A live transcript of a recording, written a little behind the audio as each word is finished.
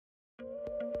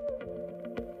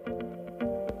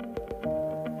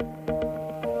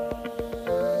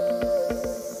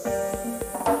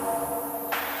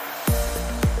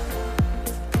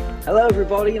Hello,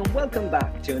 everybody, and welcome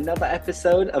back to another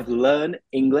episode of Learn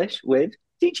English with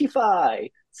Teachify.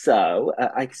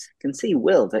 I can see,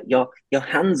 Will, that your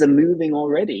hands are moving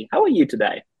already. How are you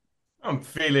today? I'm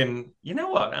feeling, you know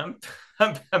what? I'm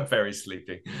very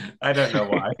sleepy. I don't know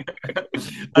why.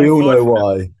 We all know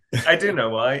Unfortunately, why. I do know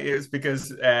why. It was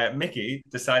because Mickey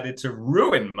decided to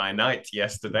ruin my night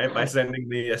yesterday by sending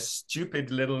me a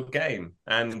stupid little game.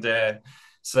 And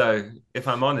so, if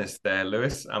I'm honest, there,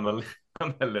 Lewis, I'm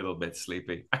a little bit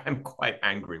sleepy. I'm quite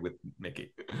angry with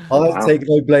Mickey. Oh, I wow. take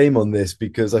no blame on this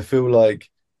because I feel like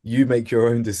you make your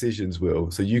own decisions, Will.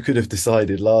 So you could have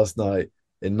decided last night,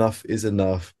 enough is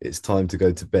enough. It's time to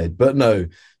go to bed. But no,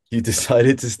 you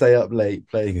decided to stay up late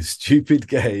playing a stupid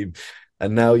game.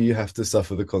 And now you have to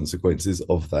suffer the consequences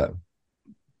of that.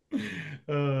 Uh,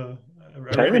 I Fair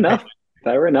really hate enough.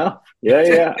 Fair enough. Yeah,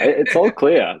 yeah, it. it's all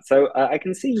clear. I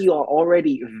can see you are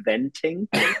already venting.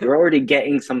 You're already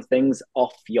getting some things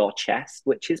off your chest,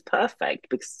 which is perfect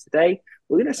because today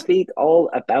we're going to speak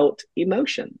all about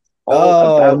emotions, all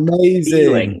Oh, about amazing.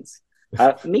 feelings.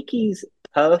 Mickey's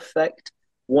perfect,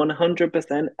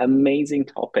 100% amazing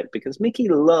topic because Mickey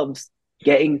loves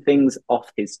getting things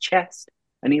off his chest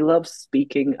and he loves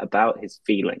speaking about his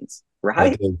feelings, I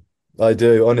right? do. I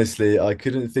do. Honestly, I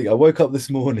couldn't think. I woke up this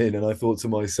morning and I thought to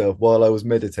myself while I was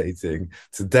meditating,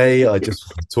 today I just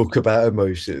want to talk about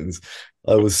emotions.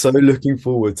 I was so looking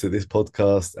forward to this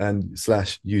podcast and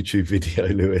slash YouTube video,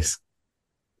 Lewis.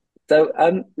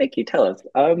 Mickey, tell us,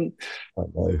 I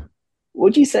know.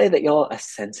 would you say that you're a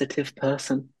sensitive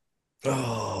person?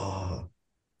 Oh,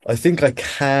 I think I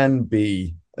can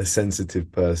be a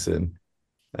sensitive person,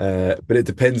 but it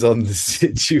depends on the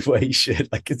situation.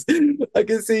 I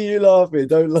can see you laughing.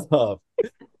 Don't laugh.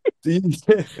 Do you?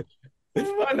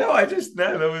 I know. I just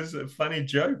know there was a funny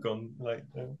joke on like.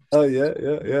 Oh yeah,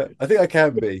 yeah, yeah. I think I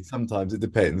can be. Sometimes it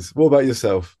depends. What about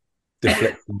yourself?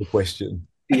 Deflecting the question.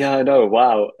 Yeah, I know.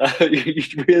 Wow. You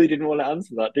really didn't want to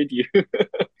answer that, did you?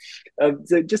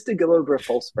 So just to go over a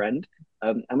false friend,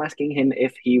 I'm asking him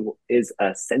if he is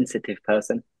a sensitive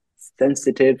person.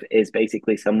 Sensitive is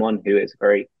basically someone who is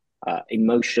very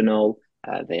emotional.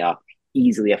 They are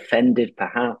easily offended,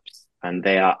 perhaps, and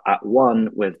they are at one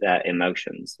with their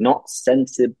emotions. Not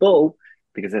sensible,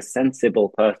 because a sensible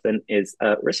person is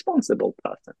a responsible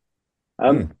person.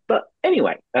 Hmm. But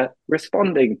anyway,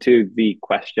 responding to the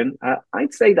question,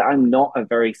 I'd say that I'm not a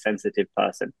very sensitive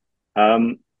person.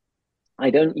 Um, I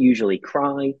don't usually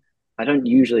cry. I don't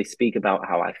usually speak about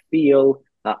how I feel.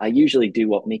 I usually do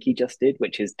what Mickey just did,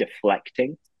 which is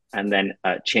deflecting and then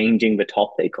changing the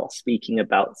topic or speaking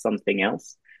about something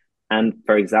else. And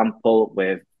for example,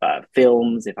 with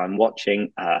films, if I'm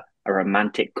watching a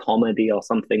romantic comedy or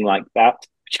something like that,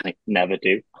 which I never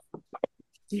do,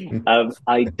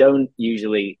 I don't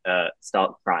usually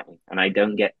start crying and I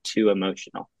don't get too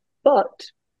emotional. But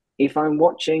if I'm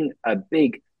watching a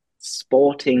big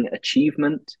sporting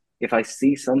achievement, if I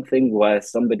see something where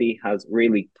somebody has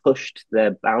really pushed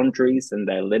their boundaries and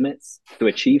their limits to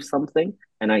achieve something,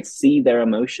 and I see their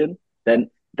emotion, then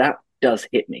that does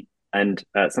hit me. And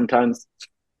sometimes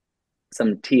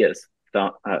some tears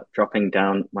start dropping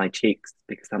down my cheeks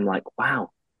because I'm like, wow,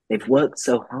 they've worked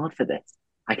so hard for this.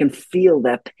 I can feel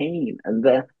their pain and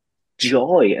their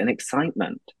joy and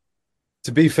excitement.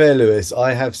 To be fair, Lewis,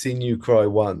 I have seen you cry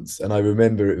once, and I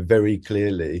remember it very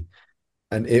clearly.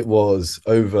 And it was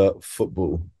over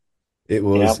football. It Yeah.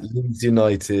 was Leeds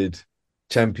United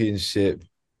Championship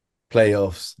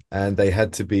playoffs, and they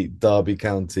had to beat Derby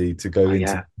County to go Oh, into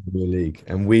yeah. the Premier League.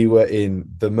 And we were in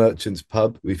the Merchants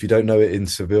pub. If you don't know it, in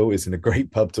Seville, it's in a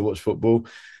great pub to watch football.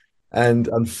 And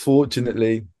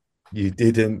unfortunately, you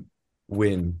didn't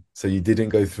win. So you didn't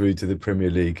go through to the Premier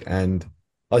League. And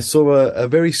I saw a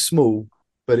very small,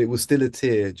 but it was still a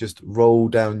tear just roll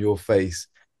down your face.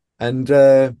 And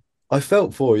I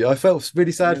felt for you. I felt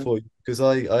really sad Yeah. for you because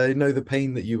I know the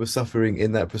pain that you were suffering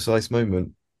in that precise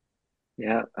moment.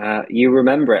 Yeah. You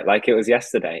remember it like it was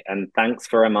yesterday. And thanks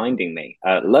for reminding me.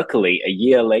 Luckily, a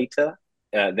year later,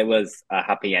 there was a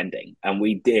happy ending and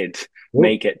we did Oh,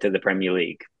 make it to the Premier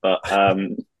League.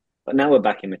 But now we're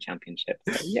back in the championship.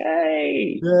 So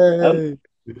yay. Um, yay.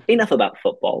 Enough about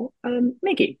football.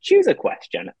 Mickey, choose a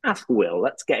question. Ask Will.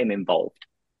 Let's get him involved.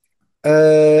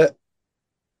 Uh,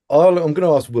 I'm going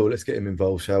to ask Will. Let's get him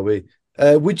involved, shall we?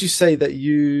 Would you say that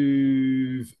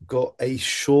you've got a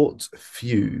short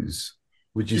fuse?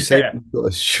 Would you say Yeah. you've got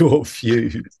a short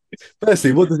fuse?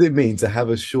 Firstly, what does it mean to have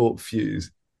a short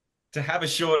fuse? To have a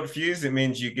short fuse, it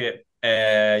means you get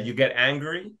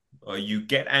angry, or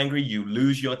you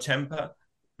lose your temper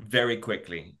very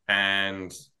quickly.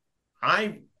 And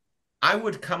I I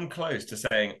would come close to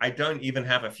saying I don't even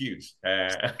have a fuse.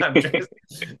 I'm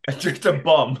just a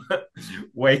bomb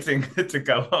waiting to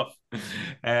go off.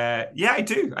 Yeah, I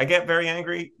do. I get very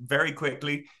angry very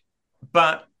quickly,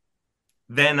 but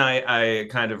then I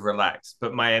kind of relax.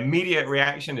 But my immediate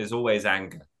reaction is always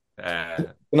anger.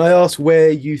 Can I ask where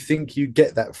you think you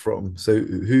get that from? So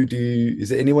who do you, is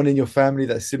there anyone in your family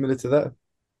that's similar to that?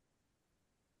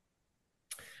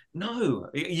 No,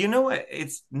 you know what?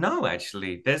 It's no,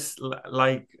 actually. There's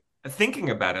like thinking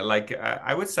about it, like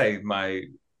I would say my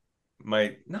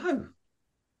no.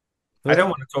 I don't Okay.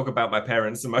 want to talk about my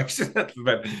parents' emotions,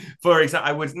 but for example,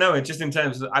 I would no, just in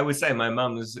terms of, I would say my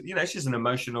mum is, she's an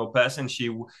emotional person.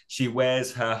 She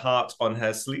wears her heart on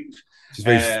her sleeve. She's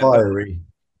very But fiery.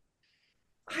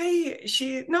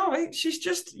 she's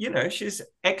just, she's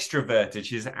extroverted,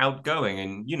 she's outgoing,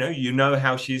 and you know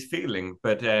how she's feeling,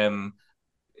 but in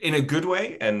a good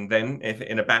way, and then if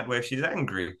in a bad way, if she's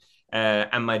angry.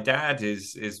 And my dad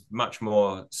is much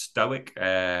more stoic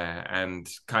and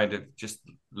kind of just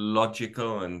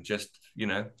logical, and just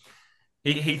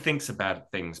he thinks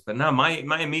about things. But no, my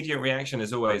immediate reaction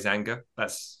is always anger.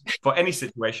 That's for any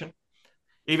situation,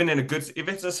 even in a good. If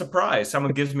it's a surprise,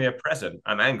 someone gives me a present,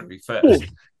 I'm angry first.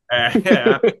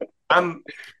 Yeah, I'm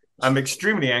I'm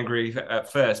extremely angry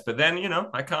at first, but then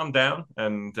I calm down,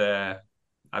 and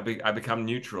I become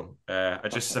neutral. I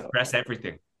just suppress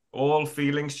everything. All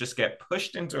feelings just get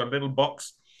pushed into a little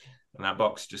box, and that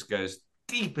box just goes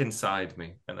deep inside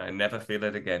me, and I never feel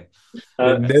it again.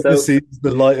 It never So sees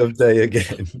the light of day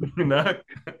again. you know?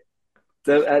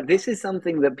 this is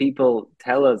something that people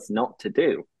tell us not to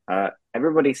do.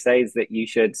 Everybody says that you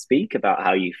should speak about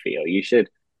how you feel. You should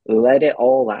let it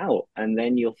all out, and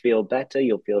then you'll feel better.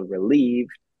 You'll feel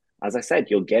relieved. As I said,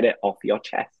 you'll get it off your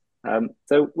chest.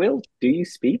 So, Will, do you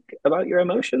speak about your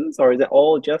emotions, or is it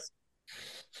all just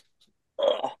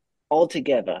all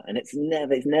together, and it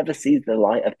never sees the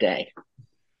light of day?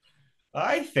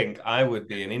 I think I would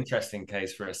be an interesting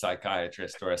case for a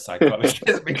psychiatrist or a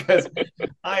psychologist because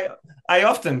I I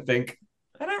often think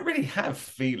I don't really have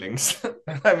feelings.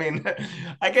 I mean,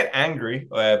 I get angry,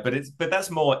 but that's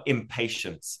more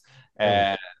impatience. Oh,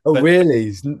 Uh, oh, but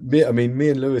really? I mean, me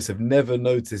and Lewis have never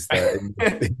noticed that in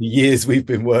the years we've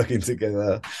been working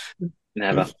together.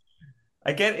 Never.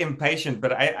 I get impatient,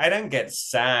 but I don't get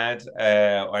sad,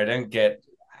 or I don't get.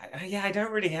 Yeah, I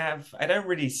don't really.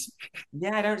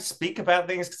 Yeah, I don't speak about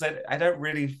things because I don't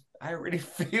really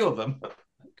feel them.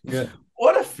 Yeah.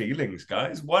 What are feelings,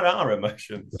 guys? What are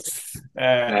emotions?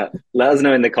 Let us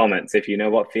know in the comments if you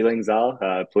know what feelings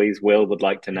are. Please, Will would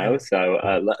like to know. Yeah. So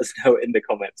let us know in the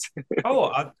comments.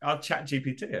 Oh, I'll chat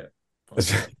GPT it.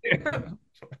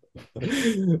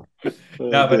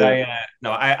 Oh No, but dear.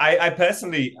 I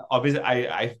personally, obviously,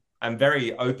 I'm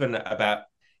very open about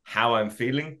how I'm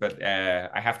feeling, but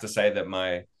I have to say that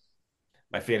my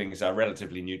feelings are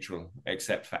relatively neutral,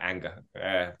 except for anger.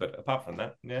 But apart from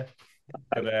that, yeah.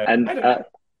 But And I don't know.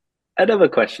 another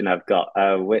question I've got,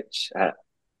 which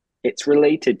it's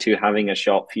related to having a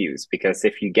short fuse, because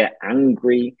if you get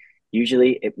angry,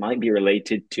 usually it might be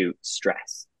related to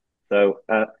stress. So,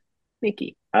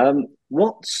 Nikki,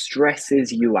 what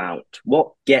stresses you out?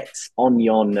 What gets on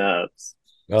your nerves?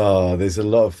 Oh, there's a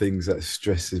lot of things that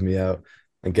stresses me out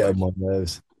and get on my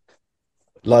nerves.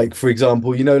 Like, for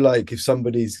example, like if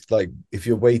somebody's like, if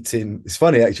you're waiting, it's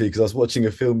funny actually, because I was watching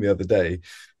a film the other day,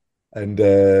 and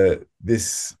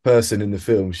this person in the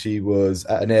film, she was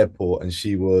at an airport and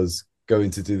she was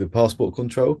going to do the passport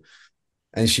control,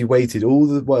 and she waited all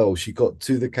the while she got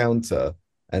to the counter,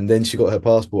 and then she got her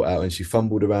passport out and she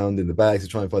fumbled around in the bag to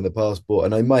try and find the passport.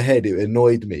 And in my head it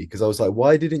annoyed me because I was like,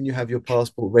 why didn't you have your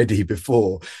passport ready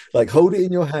before? Like, hold it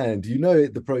in your hand,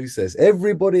 the process,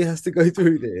 everybody has to go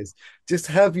through this. Just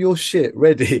have your shit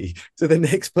ready so the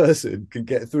next person can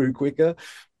get through quicker.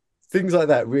 Things like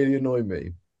that really annoy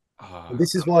me. Oh,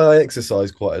 This is why I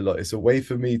exercise quite a lot. It's a way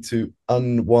for me to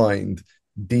unwind,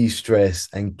 de-stress,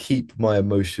 and keep my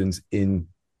emotions in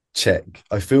check.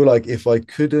 I feel like if I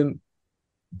couldn't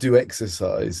do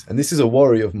exercise, and this is a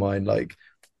worry of mine, like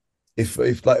if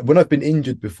like when I've been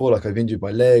injured before, like I've injured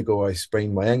my leg or I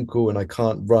sprained my ankle and I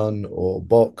can't run or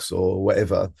box or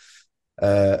whatever,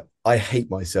 I hate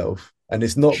myself. And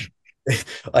it's not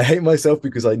I hate myself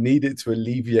because I need it to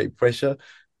alleviate pressure.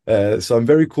 So I'm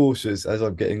very cautious as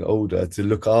I'm getting older to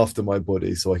look after my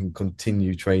body so I can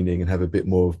continue training and have a bit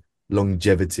more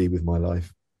longevity with my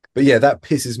life. But yeah, that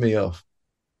pisses me off.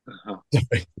 Oh,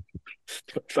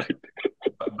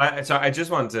 so I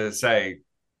just want to say,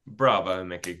 bravo,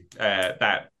 Mickey.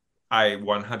 That I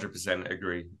 100%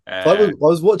 agree. I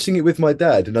was watching it with my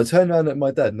dad, and I turned around at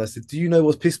my dad and I said, "Do you know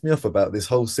what's pissed me off about this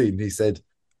whole scene?" He said,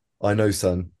 I know,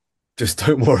 son. Just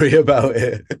don't worry about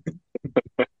it.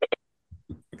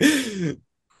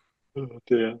 Oh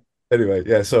dear. Anyway,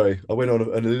 yeah, sorry. I went on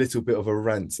a little bit of a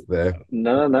rant there.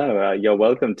 No, no, you're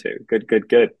welcome to. Good, good,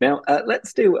 good. Now,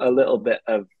 let's do a little bit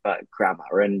of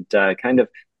grammar and kind of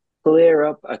clear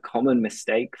up a common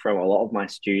mistake from a lot of my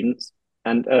students.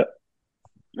 And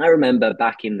I remember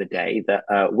back in the day that,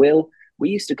 Will, we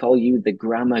used to call you the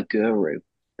grammar guru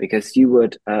because you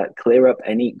would clear up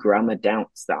any grammar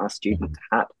doubts that our students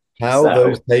had. How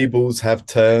those So, tables have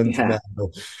turned yeah, now.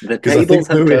 the Because I think tables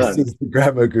have Lewis turned. is the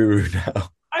grammar guru now.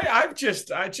 Just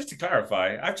to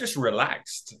clarify, I've just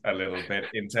relaxed a little bit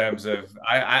in terms of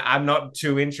I'm not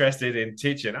too interested in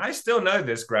teaching. I still know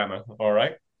this grammar, all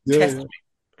right? Test Yeah,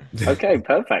 yeah. Okay,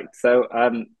 perfect. So,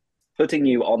 putting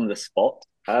you on the spot,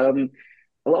 a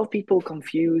lot of people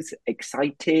confuse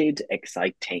excited,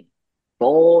 exciting,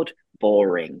 bored,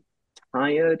 boring,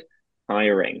 tired,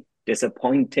 tiring,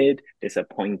 disappointed,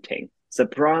 disappointing,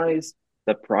 surprised,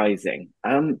 surprising.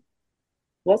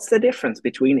 What's the difference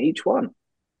between each one?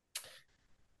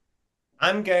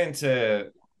 I'm going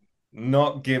to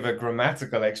not give a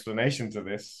grammatical explanation to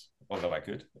this, although I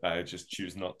could. I just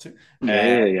choose not to.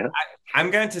 Yeah, yeah, yeah. I'm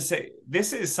going to say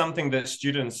this is something that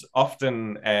students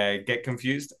often get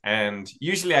confused, and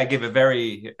usually I give a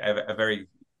very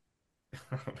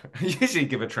usually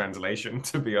give a translation,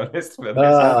 to be honest. But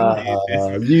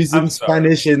this Using I'm sorry.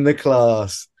 Spanish in the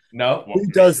class. No, Who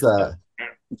does that?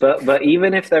 But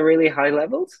even if they're really high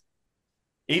levels,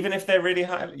 even if they're really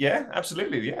high, yeah,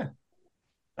 absolutely, yeah.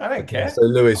 I don't Okay, care. so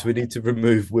Lewis, we need to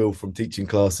remove Will from teaching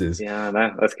classes. yeah,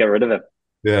 no, let's get rid of it.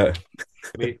 Yeah.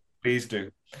 Please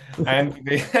do. And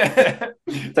the,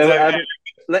 So so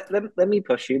let me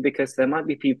push you because there might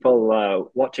be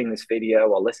people watching this video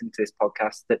or listening to this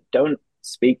podcast that don't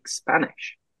speak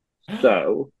Spanish.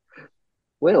 So,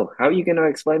 Will, how are you going to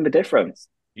explain the difference?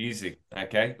 easy.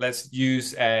 Okay, let's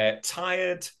use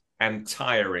tired and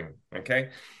tiring. Okay,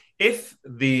 if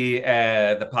the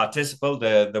participle,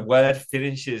 the word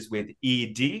finishes with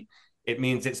ed, it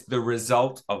means it's the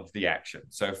result of the action.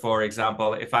 So, for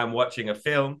example, if I'm watching a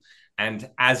film and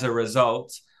as a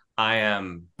result I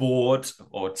am bored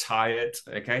or tired,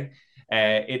 okay,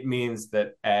 it means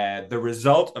that the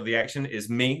result of the action is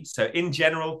me. So, in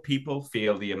general, people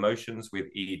feel the emotions with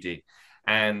ed,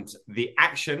 and the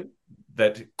action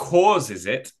that causes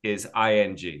it is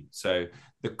ing. So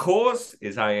the cause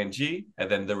is ing,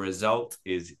 and then the result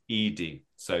is ed.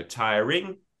 So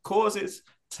tiring causes,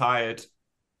 tired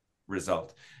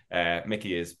result.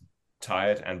 Mickey is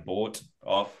tired and bored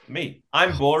of me.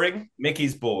 I'm boring.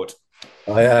 Mickey's bored.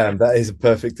 I am. That is a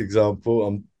perfect example.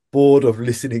 I'm bored of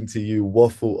listening to you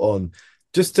waffle on.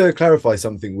 Just to clarify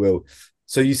something, Will.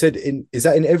 So you said is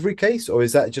that in every case or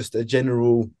is that just a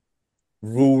general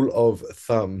rule of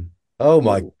thumb? Oh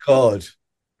my Ooh. God.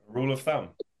 Rule of thumb.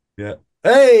 Yeah.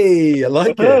 Hey, I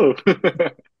like it. Oh,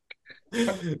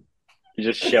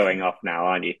 you're just showing off now,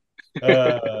 aren't you?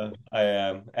 I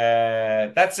am.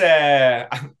 That's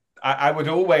I would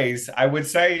always, I would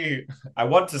say, I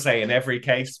want to say in every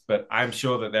case, but I'm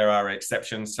sure that there are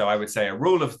exceptions. So I would say a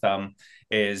rule of thumb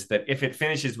is that if it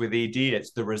finishes with ed,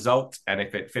 it's the result, and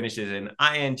if it finishes in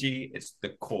ing, it's the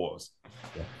cause.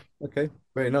 Yeah. Okay,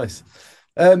 very nice.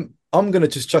 I'm going to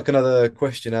just chuck another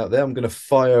question out there. I'm going to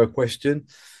fire a question.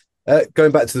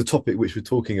 Going back to the topic which we're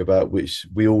talking about, which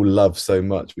we all love so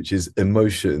much, which is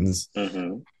emotions.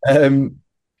 Hmm.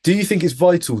 Do you think it's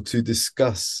vital to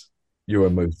discuss your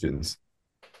emotions?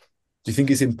 Do you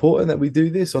think it's important that we do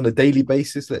this on a daily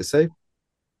basis, let's say?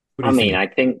 What do I you mean,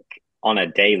 think? I think on a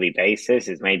daily basis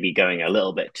is maybe going a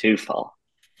little bit too far,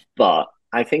 but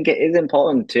I think it is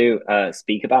important to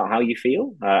speak about how you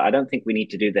feel. I don't think we need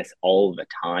to do this all the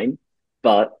time,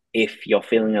 but if you're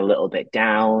feeling a little bit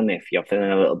down, if you're feeling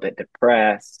a little bit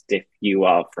depressed, if you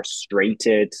are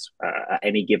frustrated at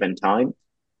any given time,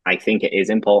 I think it is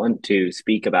important to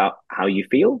speak about how you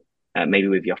feel, maybe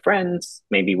with your friends,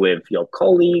 maybe with your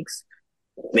colleagues,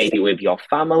 maybe with your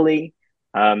family,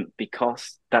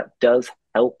 because that does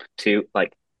help to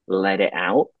like let it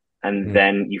out, and Mm,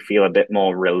 then you feel a bit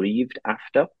more relieved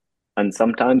after. And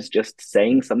sometimes just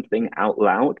saying something out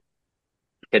loud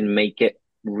can make it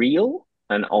real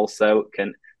and also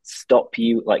can stop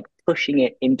you like pushing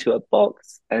it into a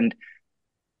box. And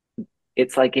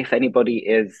it's like if anybody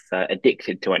is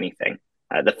addicted to anything,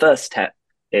 the first step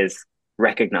is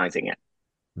recognizing it,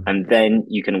 mm. and then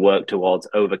you can work towards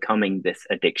overcoming this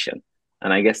addiction.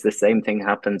 And I guess the same thing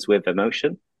happens with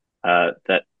emotion.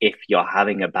 That if you're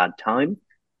having a bad time,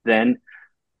 then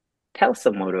tell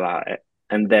someone about it.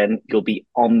 and then you'll be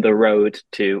on the road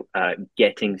to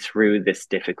getting through this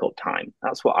difficult time.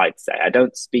 That's what I'd say. I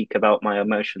don't speak about my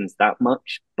emotions that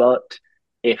much, but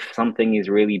if something is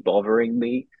really bothering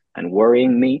me and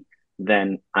worrying me,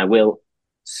 then I will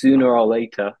sooner or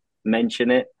later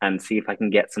mention it and see if I can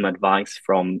get some advice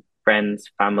from friends,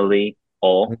 family,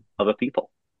 or other people.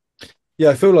 Yeah,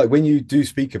 I feel like when you do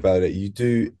speak about it, you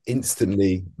do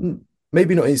instantly,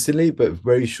 maybe not instantly, but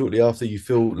very shortly after, you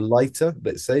feel lighter,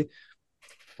 let's say.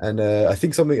 And I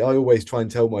think something I always try and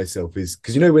tell myself is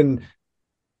because when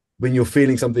you're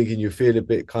feeling something and you feel a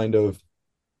bit kind of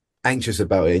anxious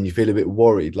about it and you feel a bit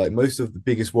worried, like most of the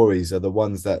biggest worries are the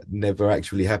ones that never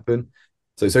actually happen.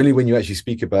 So it's only when you actually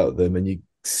speak about them and you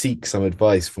seek some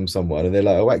advice from someone and they're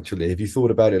like, oh, actually, have you thought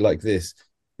about it like this?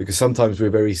 Because sometimes we're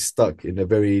very stuck in a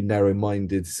very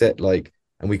narrow-minded set, like,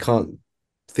 and we can't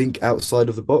think outside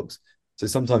of the box. So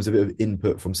sometimes a bit of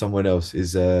input from someone else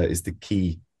is the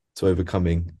key to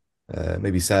overcoming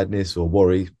maybe sadness or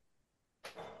worry.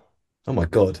 Oh my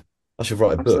God, I should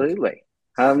write a book. Absolutely.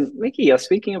 Mickey, you're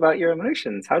speaking about your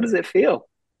emotions. How does it feel?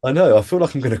 I know. I feel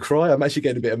like I'm going to cry. I'm actually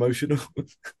getting a bit emotional.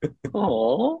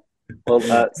 Oh,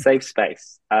 well, safe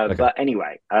space. Okay. But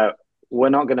anyway, we're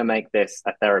not going to make this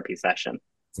a therapy session.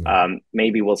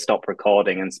 Maybe we'll stop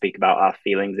recording and speak about our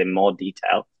feelings in more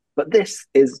detail. But this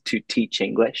is to teach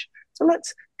English. So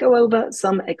let's go over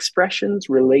some expressions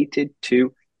related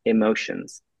to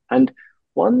emotions. And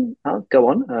one, go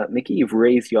on, Mickey, you've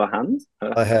raised your hand.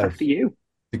 I have. After you.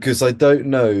 Because I don't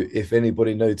know if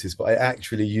anybody noticed, but I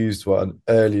actually used one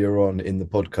earlier on in the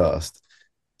podcast.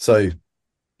 So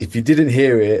if you didn't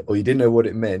hear it or you didn't know what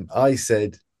it meant, I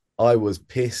said I was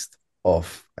pissed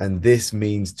off. And this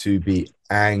means to be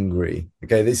angry.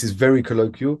 Okay, this is very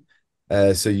colloquial.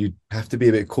 So you have to be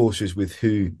a bit cautious with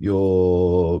who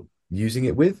you're using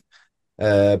it with.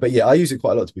 But yeah, I use it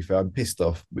quite a lot, to be fair. I'm pissed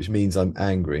off, which means I'm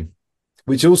angry.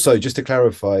 Which also, just to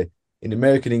clarify, in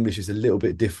American English is a little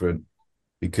bit different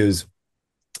because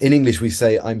in English we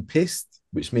say I'm pissed,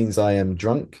 which means I am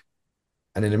drunk.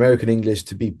 And in American English,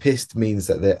 to be pissed means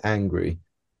that they're angry.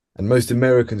 And most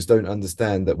Americans don't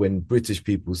understand that when British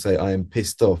people say I am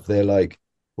pissed off, they're like,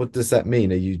 what does that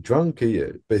mean? Are you drunk? Are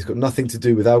you... But it's got nothing to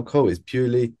do with alcohol. It's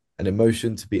purely an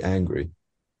emotion to be angry.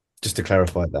 Just to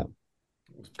clarify that.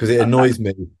 Because it annoys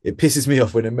me. It pisses me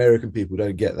off when American people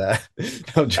don't get that.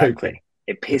 I'm joking.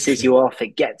 It pisses you off.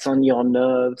 It gets on your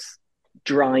nerves,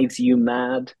 drives you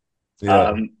mad.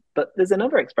 Yeah. But there's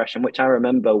another expression which I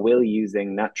remember Will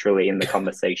using naturally in the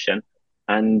conversation.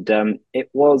 And it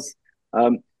was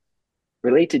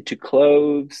related to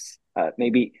clothes,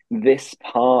 maybe this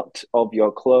part of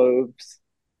your clothes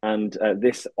and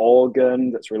this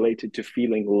organ that's related to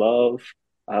feeling love.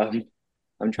 I'm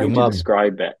trying to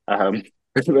describe it.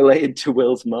 It's related to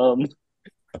Will's mum.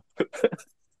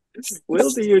 Will,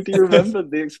 do you remember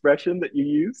the expression that you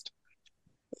used?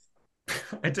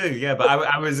 I do, yeah, but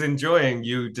I was enjoying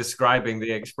you describing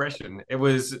the expression. It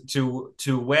was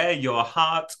to wear your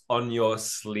heart on your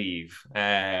sleeve,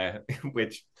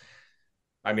 which,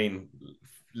 I mean,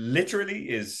 literally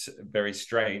is very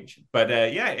strange. But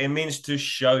yeah, it means to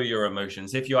show your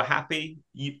emotions. If you're happy,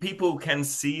 people can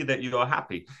see that you're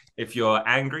happy. If you're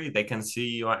angry, they can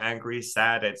see you're angry,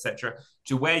 sad, etc.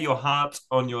 To wear your heart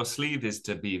on your sleeve is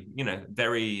to be,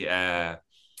 very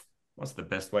what's the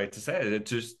best way to say it?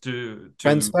 Just to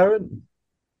transparent.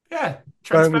 Yeah,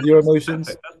 transparent with your emotions.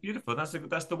 Perfect. That's beautiful.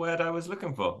 That's the word I was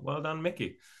looking for. Well done,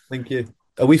 Mickey. Thank you.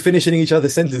 Are we finishing each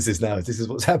other's sentences now? This is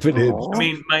what's happening. I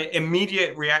mean, my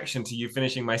immediate reaction to you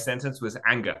finishing my sentence was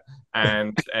anger,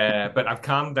 and but I've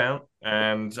calmed down,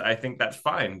 and I think that's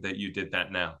fine that you did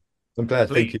that now. I'm glad.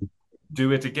 Please, thank you.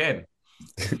 Do it again.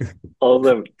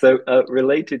 Although, so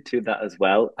related to that as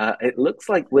well, it looks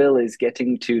like Will is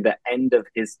getting to the end of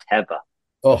his tether.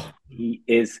 Oh, he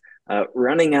is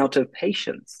running out of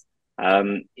patience.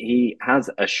 He has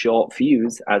a short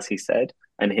fuse, as he said,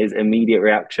 and his immediate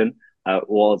reaction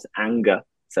was anger.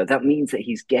 So that means that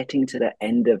he's getting to the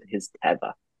end of his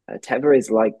tether. Tether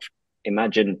is like,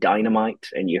 imagine dynamite,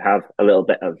 and you have a little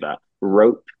bit of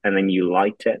rope, and then you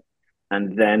light it,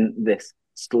 and then this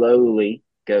slowly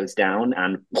goes down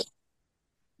and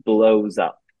blows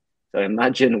up. So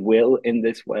imagine Will in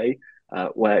this way,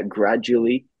 where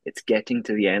gradually it's getting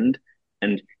to the end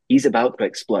and he's about to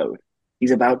explode. He's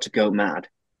about to go mad.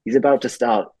 He's about to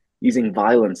start using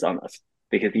violence on us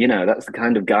because, that's the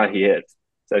kind of guy he is.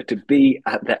 So to be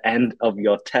at the end of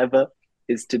your tether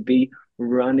is to be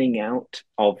running out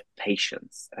of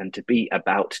patience and to be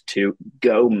about to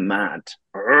go mad.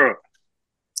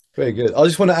 Very good. I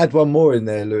just want to add one more in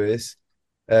there, Lewis,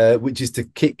 which is to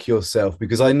kick yourself,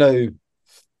 because I know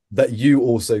that you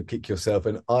also kick yourself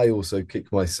and I also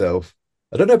kick myself.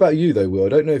 I don't know about you though, Will. I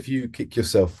don't know if you kick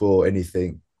yourself for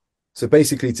anything. So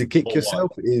basically, to kick For what?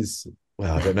 yourself is,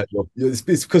 well, I don't know. It's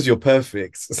because you're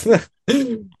perfect.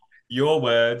 Your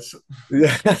words.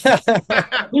 Yeah.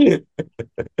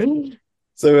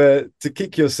 So to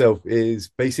kick yourself is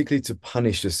basically to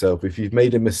punish yourself if you've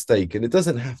made a mistake, and it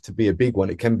doesn't have to be a big one.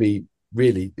 It can be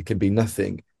it can be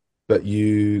nothing, but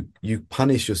you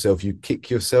punish yourself, you kick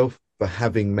yourself for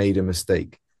having made a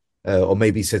mistake, or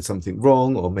maybe said something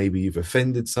wrong, or maybe you've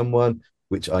offended someone,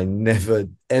 which I never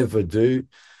ever do.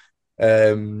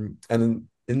 And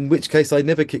in which case, I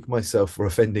never kick myself for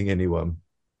offending anyone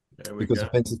because Go.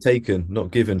 offense is taken,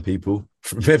 not given. People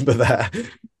remember that.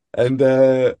 And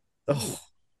oh,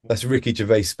 that's Ricky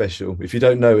Gervais special. If you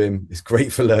don't know him, it's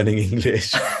great for learning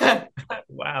English.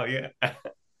 Wow, yeah.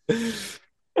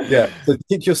 Yeah. So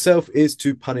kick yourself is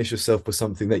to punish yourself for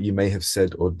something that you may have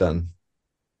said or done.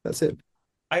 That's it.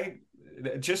 I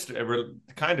just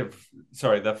kind of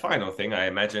sorry, the final thing I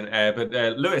imagine, but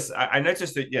Lewis, I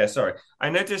noticed that. Yeah, sorry, I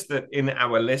noticed that in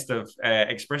our list of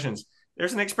expressions,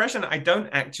 there's an expression I don't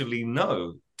actually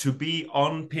know: to be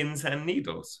on pins and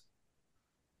needles.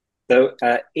 So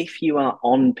if you are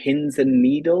on pins and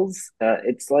needles,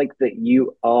 it's like that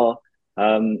you are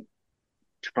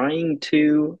trying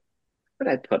to, how would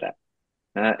I put it?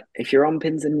 If you're on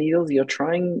pins and needles, you're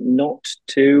trying not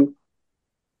to.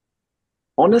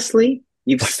 Honestly,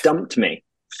 you've stumped me.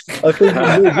 I think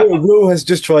Will has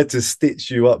just tried to stitch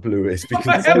you up, Lewis,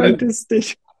 because I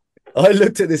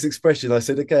looked at this expression. I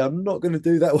said, okay, I'm not going to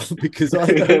do that one because I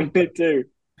don't. Me too.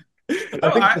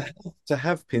 I think to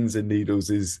have pins and needles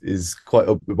is quite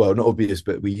well, not obvious,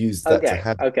 but we use that to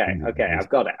have. Okay. I've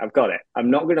got it.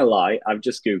 I'm not going to lie. I've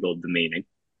just Googled the meaning.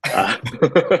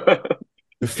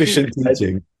 Efficient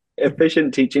teaching.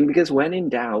 Efficient teaching, because when in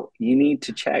doubt, you need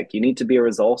to check. You need to be a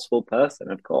resourceful person,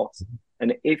 of course.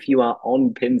 And if you are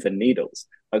on pins and needles,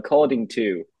 according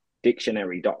to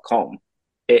dictionary.com,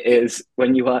 it is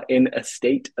when you are in a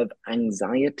state of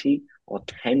anxiety or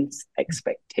tense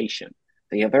expectation.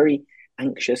 So you're very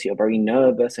anxious, you're very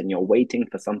nervous, and you're waiting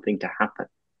for something to happen.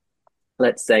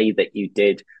 Let's say that you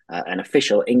did an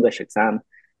official English exam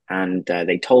and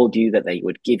they told you that they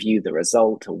would give you the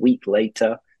result a week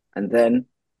later, and then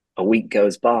a week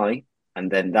goes by,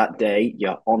 and then that day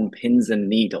you're on pins and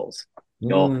needles.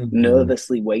 You're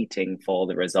nervously waiting for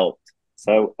the result.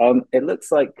 So it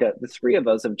looks like the three of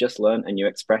us have just learned a new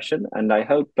expression, and I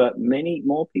hope many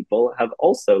more people have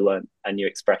also learned a new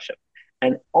expression.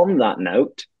 And on that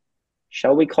note,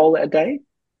 shall we call it a day?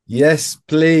 Yes,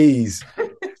 please.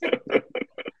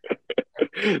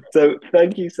 So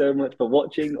thank you so much for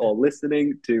watching or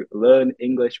listening to Learn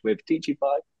English with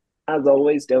Teachify. As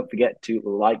always, don't forget to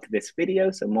like this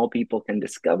video so more people can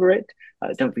discover it.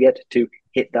 Don't forget to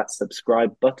hit that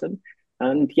subscribe button.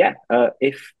 And yeah,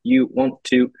 if you want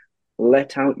to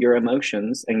let out your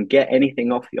emotions and get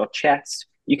anything off your chest,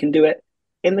 you can do it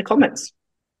in the comments.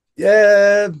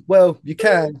 Yeah, well, you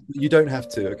can, but you don't have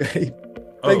to, okay?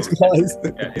 Thanks, guys.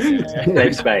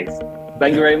 Safe space.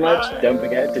 Thank you very much. Don't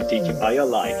forget to teachify your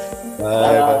life.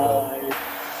 Bye.